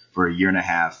Bogota for 1.5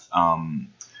 years,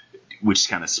 which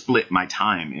kind of split my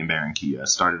time in Barranquilla. I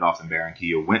started off in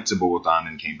Barranquilla, went to Bogota, and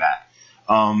then came back.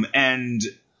 And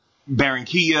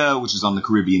Barranquilla, which is on the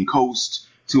Caribbean coast,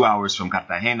 2 hours from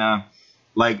Cartagena,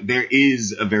 there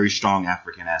is a very strong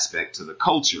African aspect to the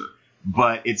culture,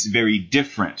 but it's very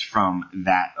different from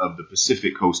that of the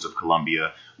Pacific coast of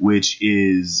Colombia, which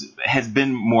has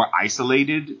been more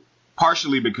isolated,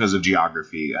 partially because of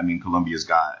geography. I mean, Colombia's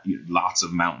got lots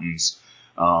of mountains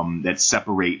that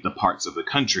separate the parts of the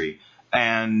country,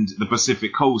 and the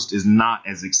Pacific coast is not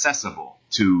as accessible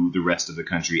to the rest of the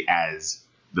country as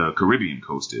the Caribbean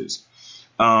coast is.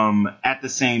 At the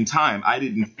same time, I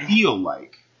didn't feel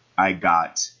like I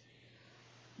got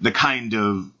the kind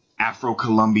of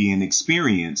Afro-Colombian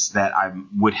experience that I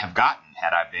would have gotten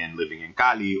had I been living in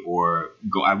Cali or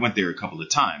I went there a couple of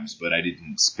times, but I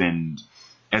didn't spend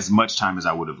as much time as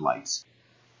I would have liked.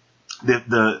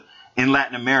 In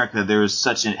Latin America, there is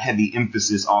such a heavy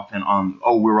emphasis often on,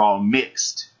 we're all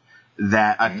mixed,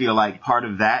 that I feel like part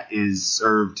of that is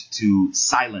served to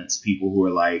silence people who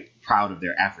are like proud of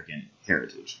their African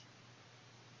heritage.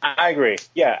 I agree.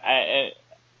 Yeah.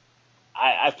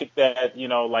 I think that,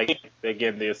 like,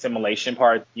 again, the assimilation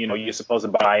part, you're supposed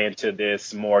to buy into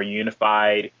this more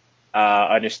unified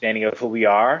understanding of who we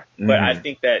are. Mm-hmm. But I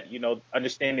think that,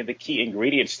 understanding the key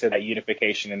ingredients to that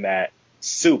unification in that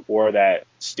soup or that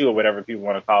stew or whatever people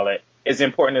want to call it is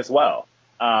important as well.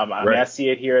 I mean, I see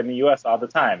it here in the U.S. all the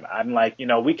time. I'm like,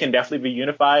 we can definitely be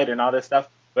unified and all this stuff,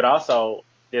 but also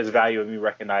there's value in me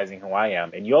recognizing who I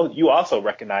am. And you also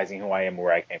recognizing who I am and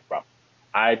where I came from.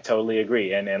 I totally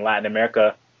agree. And in Latin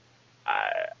America,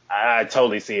 I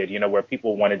totally see it, where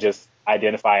people want to just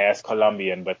identify as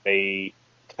Colombian, but they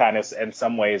kind of, in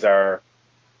some ways, are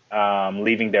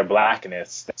leaving their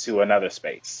blackness to another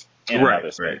space,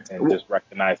 another space, and just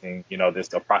recognizing,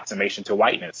 this approximation to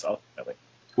whiteness, ultimately.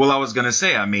 Well, I was going to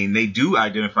say, I mean, they do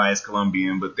identify as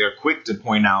Colombian, but they're quick to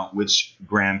point out which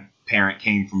grandparent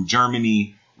came from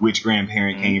Germany, which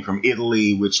grandparent came from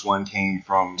Italy, which one came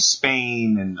from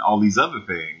Spain, and all these other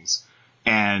things.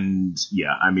 And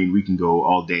yeah, I mean, we can go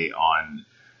all day on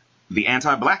the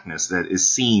anti-blackness that is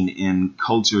seen in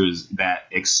cultures that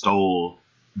extol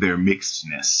their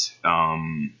mixedness.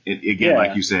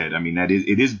 Like you said, I mean,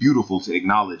 it is beautiful to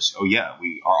acknowledge, we are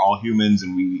all humans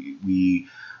and we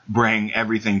bring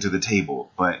everything to the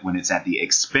table. But when it's at the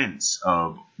expense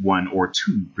of one or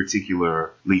two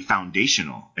particularly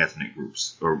foundational ethnic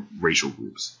groups or racial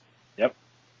groups. Yep.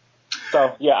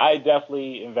 So, yeah, I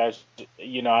definitely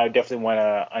I definitely want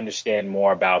to understand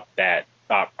more about that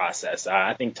thought process.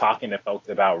 I think talking to folks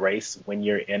about race when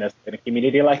you're in a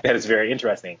community like that is very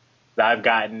interesting. I've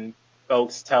gotten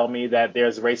folks tell me that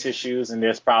there's race issues and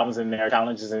there's problems and there are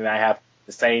challenges, and I have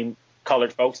the same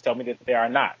colored folks tell me that there are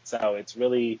not. So it's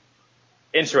really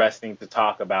interesting to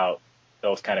talk about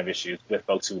those kind of issues with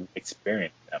folks who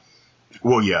experience them.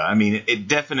 Well, yeah, I mean,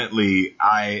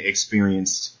 I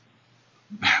experienced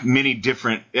many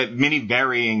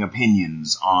varying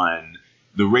opinions on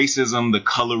the racism, the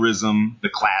colorism, the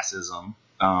classism,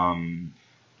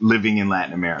 living in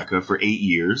Latin America for 8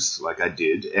 years, like I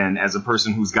did. And as a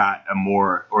person who's got a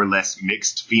more or less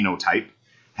mixed phenotype,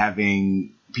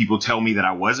 having people tell me that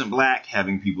I wasn't black,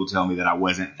 having people tell me that I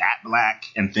wasn't that black,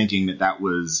 and thinking that that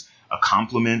was a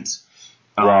compliment.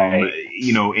 Right.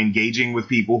 Engaging with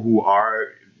people who are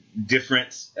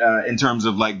different in terms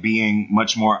of like being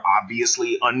much more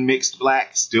obviously unmixed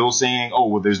black, still saying,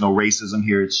 there's no racism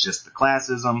here, it's just the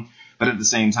classism. But at the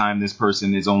same time, this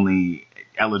person is only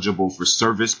eligible for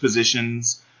service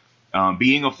positions.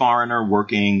 Being a foreigner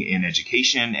working in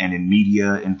education and in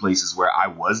media in places where I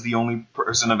was the only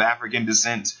person of African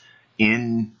descent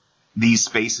in these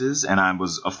spaces, and I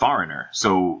was a foreigner.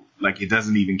 So like, it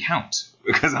doesn't even count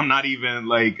because I'm not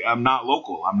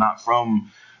local. I'm not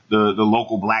from the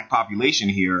local black population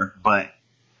here, but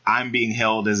I'm being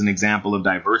held as an example of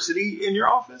diversity in your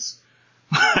office.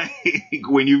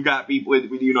 When you've got people,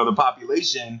 the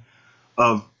population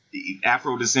of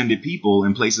Afro-descended people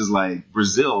in places like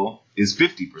Brazil is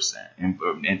 50% and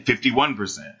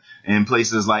 51%. In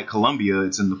places like Colombia,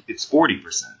 it's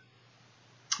 40%.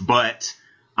 But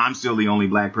I'm still the only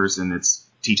black person that's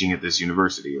teaching at this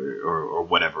university or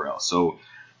whatever else. So,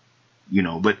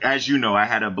 but as you know, I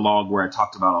had a blog where I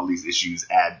talked about all these issues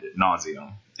ad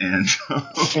nauseum. And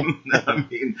I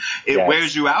mean, it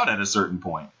wears you out at a certain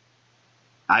point,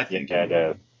 I think. Yeah, it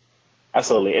does.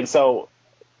 Absolutely. And so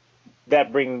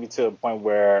that brings me to a point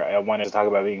where I wanted to talk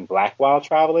about being black while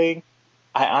traveling.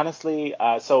 I honestly,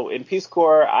 so in Peace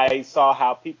Corps, I saw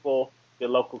how the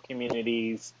local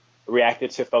communities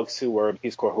reacted to folks who were in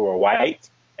Peace Corps who were white,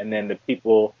 and then the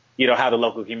people, how the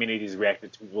local communities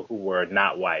reacted to people who were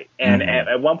not white. And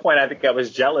at one point, I think I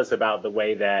was jealous about the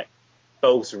way that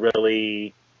folks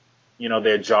really,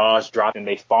 their jaws dropped and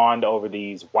they fawned over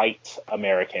these white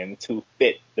Americans who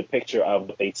fit the picture of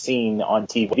what they'd seen on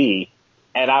TV.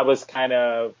 And I was kind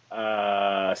of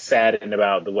saddened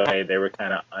about the way they were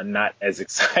kind of not as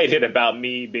excited about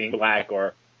me being black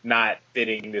or not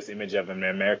fitting this image of an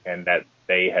American that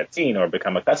they had seen or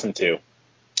become accustomed to.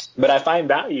 But I find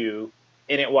value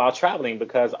in it while traveling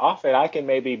because often I can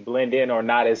maybe blend in or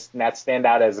not stand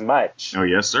out as much. Oh,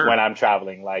 yes, sir. When I'm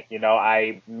traveling. Like,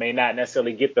 I may not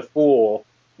necessarily get the full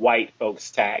white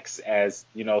folks tax as,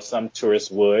 some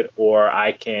tourists would, or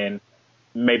I can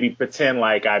maybe pretend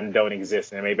like I don't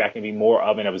exist, and maybe I can be more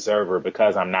of an observer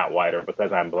because I'm not white or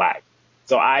because I'm black.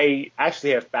 So I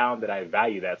actually have found that I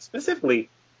value that, specifically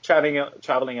traveling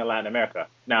in Latin America.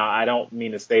 Now, I don't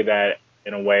mean to say that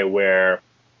in a way where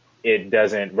it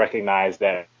doesn't recognize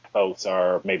that folks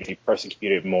are maybe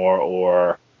persecuted more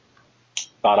or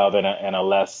thought of in a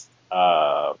less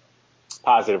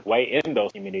positive way in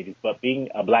those communities. But being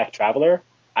a black traveler,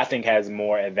 I think, has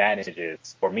more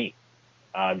advantages for me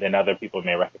than other people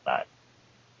may recognize.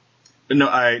 No,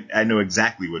 I know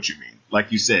exactly what you mean.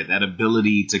 Like you said, that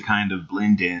ability to kind of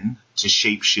blend in, to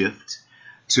shape shift,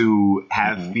 to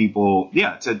have people,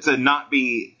 to not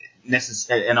be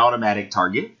an automatic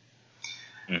target.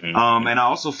 And I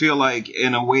also feel like,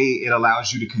 in a way, it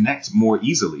allows you to connect more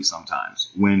easily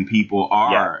sometimes when people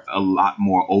are a lot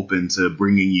more open to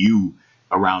bringing you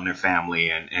around their family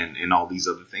and all these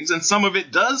other things. And some of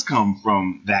it does come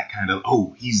from that kind of,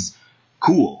 oh, he's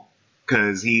cool,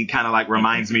 because he kind of like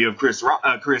reminds me of Chris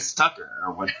Tucker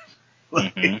or whatever.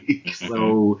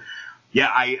 So, yeah,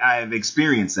 I've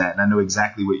experienced that, and I know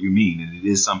exactly what you mean. And it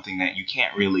is something that you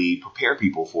can't really prepare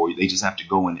people for. They just have to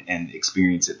go and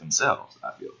experience it themselves,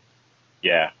 I feel.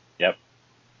 Yeah. Yep.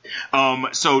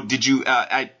 So did you,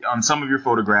 on some of your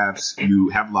photographs, you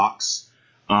have locks.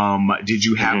 Did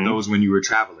you have those when you were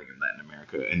traveling in Latin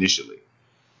America initially?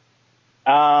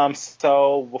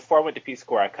 So before I went to Peace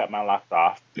Corps, I cut my locks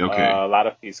off. Okay. A lot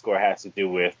of Peace Corps has to do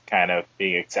with kind of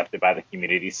being accepted by the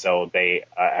community. So they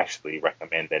actually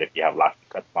recommend that if you have locks, you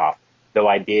cut them off. Though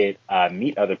I did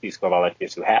meet other Peace Corps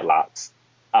volunteers who had locks,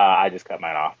 I just cut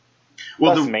mine off.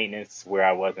 Well, Plus, maintenance where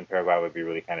I was in Paraguay would be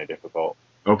really kind of difficult.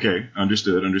 Okay.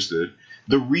 Understood.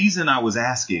 The reason I was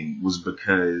asking was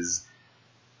because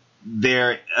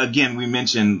there, again, we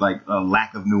mentioned like a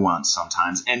lack of nuance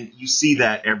sometimes, and you see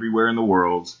that everywhere in the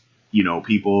world. You know,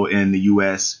 people in the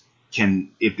U.S. can,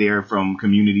 if they're from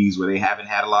communities where they haven't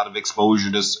had a lot of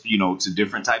exposure to, to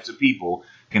different types of people,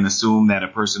 can assume that a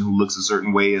person who looks a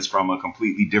certain way is from a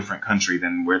completely different country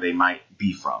than where they might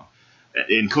be from,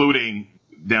 including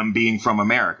them being from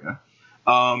America.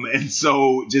 And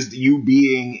so just you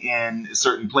being in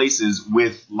certain places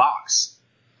with locks,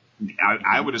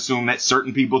 I would assume that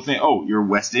certain people think, oh, you're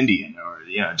West Indian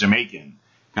or Jamaican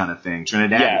kind of thing,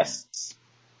 Trinidadian. Yes.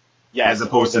 As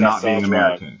opposed to not being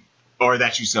American. Or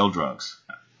that you sell drugs.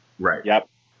 Right. Yep.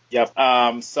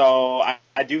 So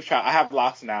I do try. I have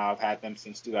locks now. I've had them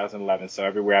since 2011. So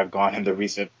everywhere I've gone in the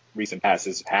recent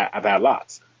passes, I've had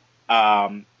locks.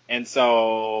 And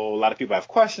so a lot of people have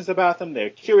questions about them.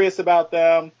 They're curious about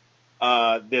them.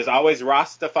 There's always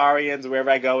Rastafarians wherever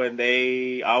I go, and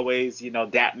they always,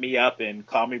 dap me up and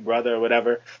call me brother or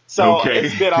whatever. So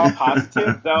It's been all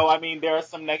positive, though. I mean, there are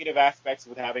some negative aspects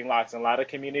with having locks. In a lot of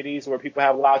communities where people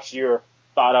have locks, you're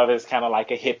thought of as kind of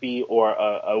like a hippie or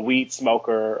a weed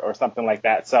smoker or something like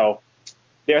that. So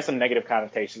there are some negative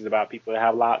connotations about people that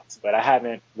have locks, but I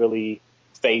haven't really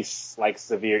faced like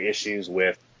severe issues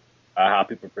with how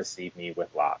people perceive me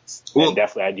with locks. Well, and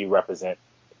definitely I do represent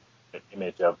the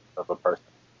image of a person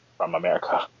from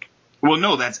America. Well,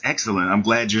 no, that's excellent. I'm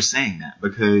glad you're saying that,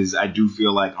 because I do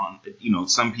feel like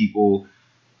some people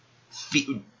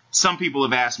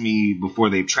have asked me before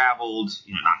they've traveled,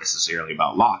 not necessarily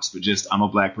about locks, but just, I'm a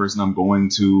black person. I'm going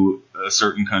to a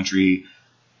certain country.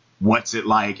 What's it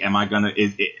like? Am I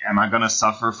gonna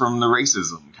suffer from the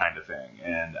racism kind of thing?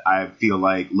 And I feel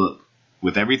like, look,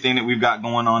 with everything that we've got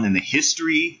going on in the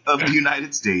history of the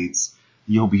United States,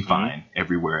 you'll be fine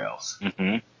everywhere else.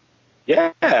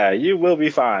 Yeah, you will be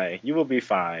fine. You will be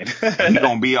fine. You're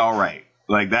going to be all right.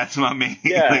 Like, that's my main,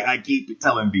 I keep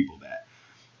telling people that.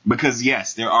 Because,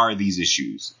 yes, there are these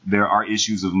issues. There are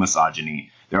issues of misogyny.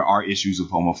 There are issues of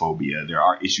homophobia. There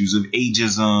are issues of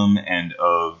ageism and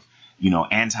of,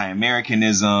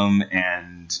 anti-Americanism.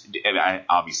 And I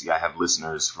have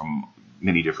listeners from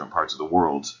many different parts of the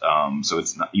world. So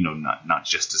it's not, not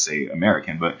just to say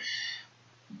American, but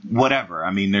whatever.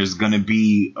 I mean, there's going to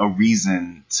be a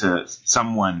reason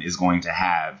someone is going to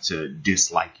have to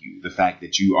dislike you. The fact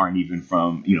that you aren't even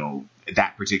from,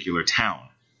 that particular town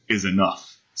is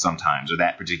enough sometimes, or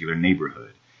that particular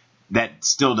neighborhood. That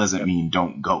still doesn't mean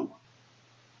don't go.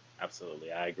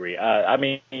 Absolutely. I agree.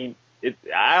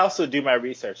 I also do my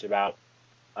research about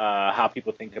how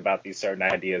people think about these certain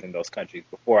ideas in those countries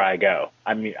before I go.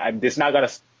 I mean, it's not going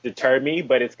to deter me,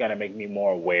 but it's going to make me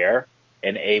more aware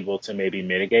and able to maybe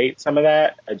mitigate some of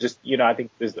that. I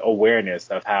think this awareness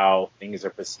of how things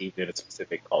are perceived in a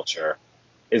specific culture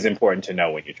is important to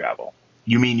know when you travel.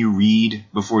 You mean you read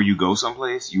before you go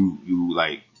someplace? You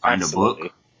like find Absolutely. a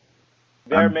book?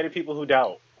 There are many people who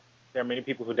don't. there are many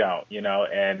people who don't,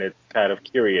 and it's kind of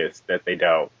curious that they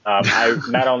don't. I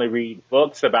not only read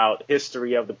books about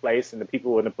history of the place and the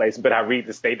people in the place, but I read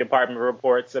the State Department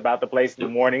reports about the place in the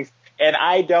mornings. And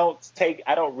I don't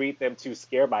read them to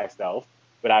scare myself,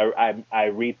 but I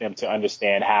read them to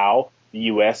understand how the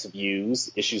U.S.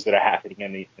 views issues that are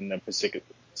happening in the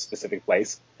specific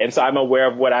place. And so I'm aware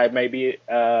of what I may be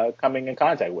coming in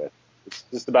contact with. It's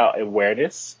just about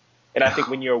awareness. And I think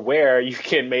when you're aware, you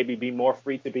can maybe be more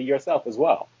free to be yourself as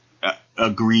well.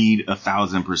 Agreed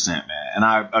 1,000%, man. And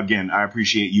I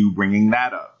appreciate you bringing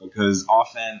that up, because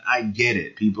often I get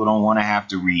it. People don't want to have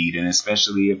to read, and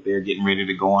especially if they're getting ready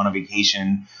to go on a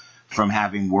vacation from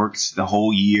having worked the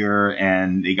whole year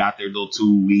and they got their little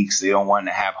 2 weeks, they don't want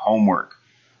to have homework.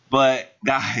 But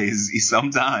guys,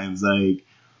 sometimes like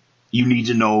you need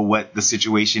to know what the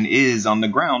situation is on the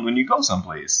ground when you go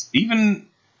someplace. Even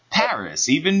Paris,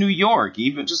 even New York,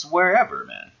 even just wherever,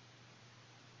 man.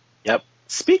 Yep.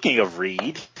 Speaking of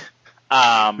read,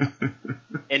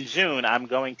 in June I'm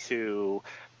going to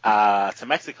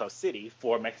Mexico City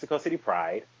for Mexico City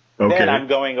Pride. Okay. Then I'm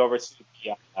going over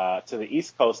to the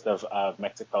east coast of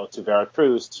Mexico, to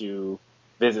Veracruz, to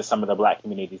visit some of the Black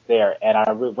communities there.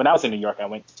 And when I was in New York, I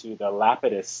went to the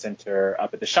Lapidus Center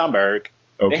up at the Schomburg.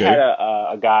 Okay. They had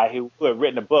a guy who had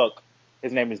written a book.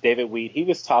 His name is David Weed. He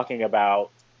was talking about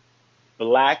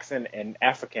Blacks and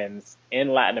Africans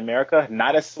in Latin America,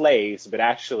 not as slaves, but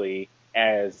actually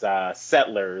as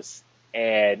settlers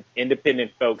and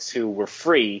independent folks who were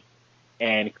free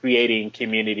and creating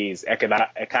communities,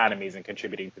 economies, and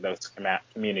contributing to those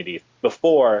communities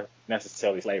before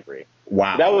necessarily slavery.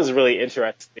 Wow. That was a really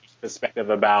interesting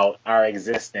perspective about our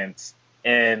existence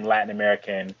in Latin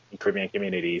American and Caribbean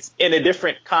communities in a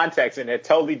different context, in a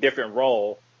totally different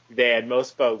role than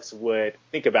most folks would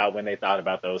think about when they thought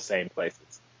about those same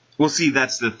places. Well, see,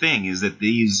 that's the thing, is that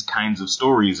these kinds of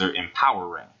stories are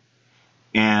empowering.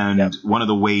 And One of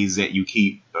the ways that you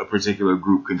keep a particular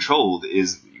group controlled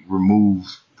is remove,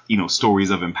 stories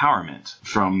of empowerment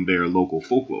from their local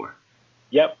folklore.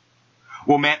 Yep.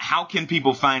 Well, man, how can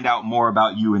people find out more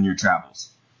about you and your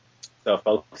travels? So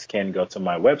folks can go to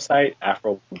my website,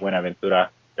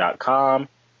 AfroBuenaventura.com.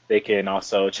 They can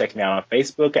also check me out on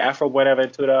Facebook,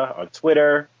 AfroBuenaventura, on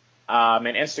Twitter, and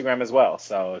Instagram as well.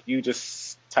 So if you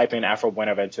just type in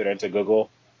AfroBuenaventura into Google,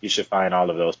 you should find all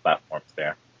of those platforms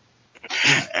there.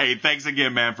 Hey, thanks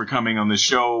again, man, for coming on the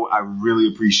show. I really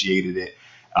appreciated it.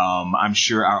 I'm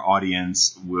sure our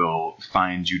audience will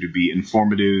find you to be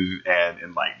informative and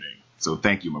enlightening. So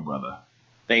thank you, my brother.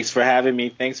 Thanks for having me.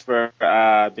 Thanks for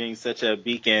being such a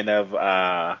beacon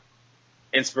of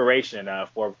inspiration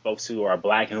for folks who are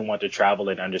Black and who want to travel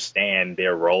and understand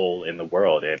their role in the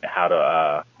world and how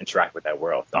to interact with that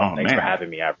world. So thanks for having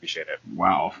me. I appreciate it.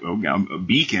 Wow. Okay. I'm a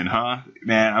beacon, huh?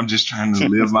 Man, I'm just trying to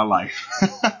live my life.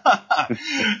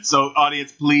 So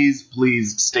audience, please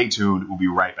stay tuned. We'll be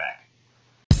right back.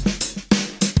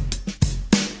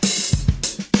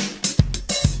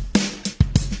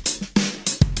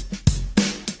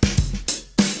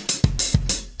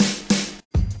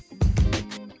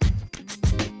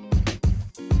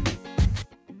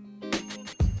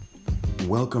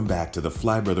 Welcome back to the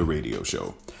Fly Brother Radio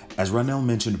Show. As Ronnell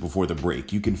mentioned before the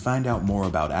break, you can find out more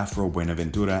about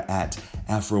AfroBuenaventura at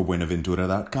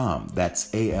AfroBuenaventura.com. That's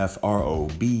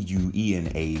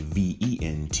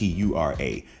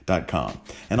AfroBuenaventura.com.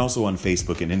 And also on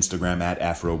Facebook and Instagram at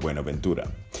AfroBuenaventura.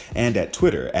 And at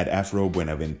Twitter at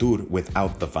AfroBuenaventura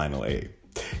without the final A.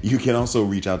 You can also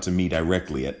reach out to me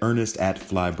directly at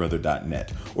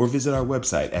ernest@flybrother.net or visit our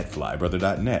website at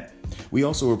flybrother.net. We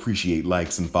also appreciate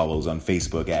likes and follows on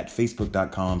Facebook at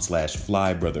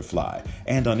facebook.com/flybrotherfly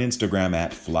and on Instagram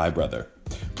at flybrother.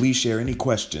 Please share any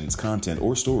questions, content,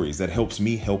 or stories that helps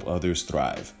me help others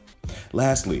thrive.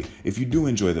 Lastly, if you do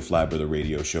enjoy the Fly Brother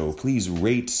Radio Show, please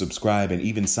rate, subscribe, and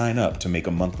even sign up to make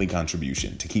a monthly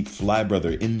contribution to keep Fly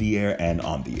Brother in the air and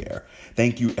on the air.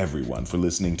 Thank you, everyone, for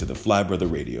listening to the Fly Brother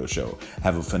Radio Show.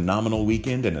 Have a phenomenal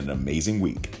weekend and an amazing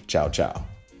week. Ciao, ciao.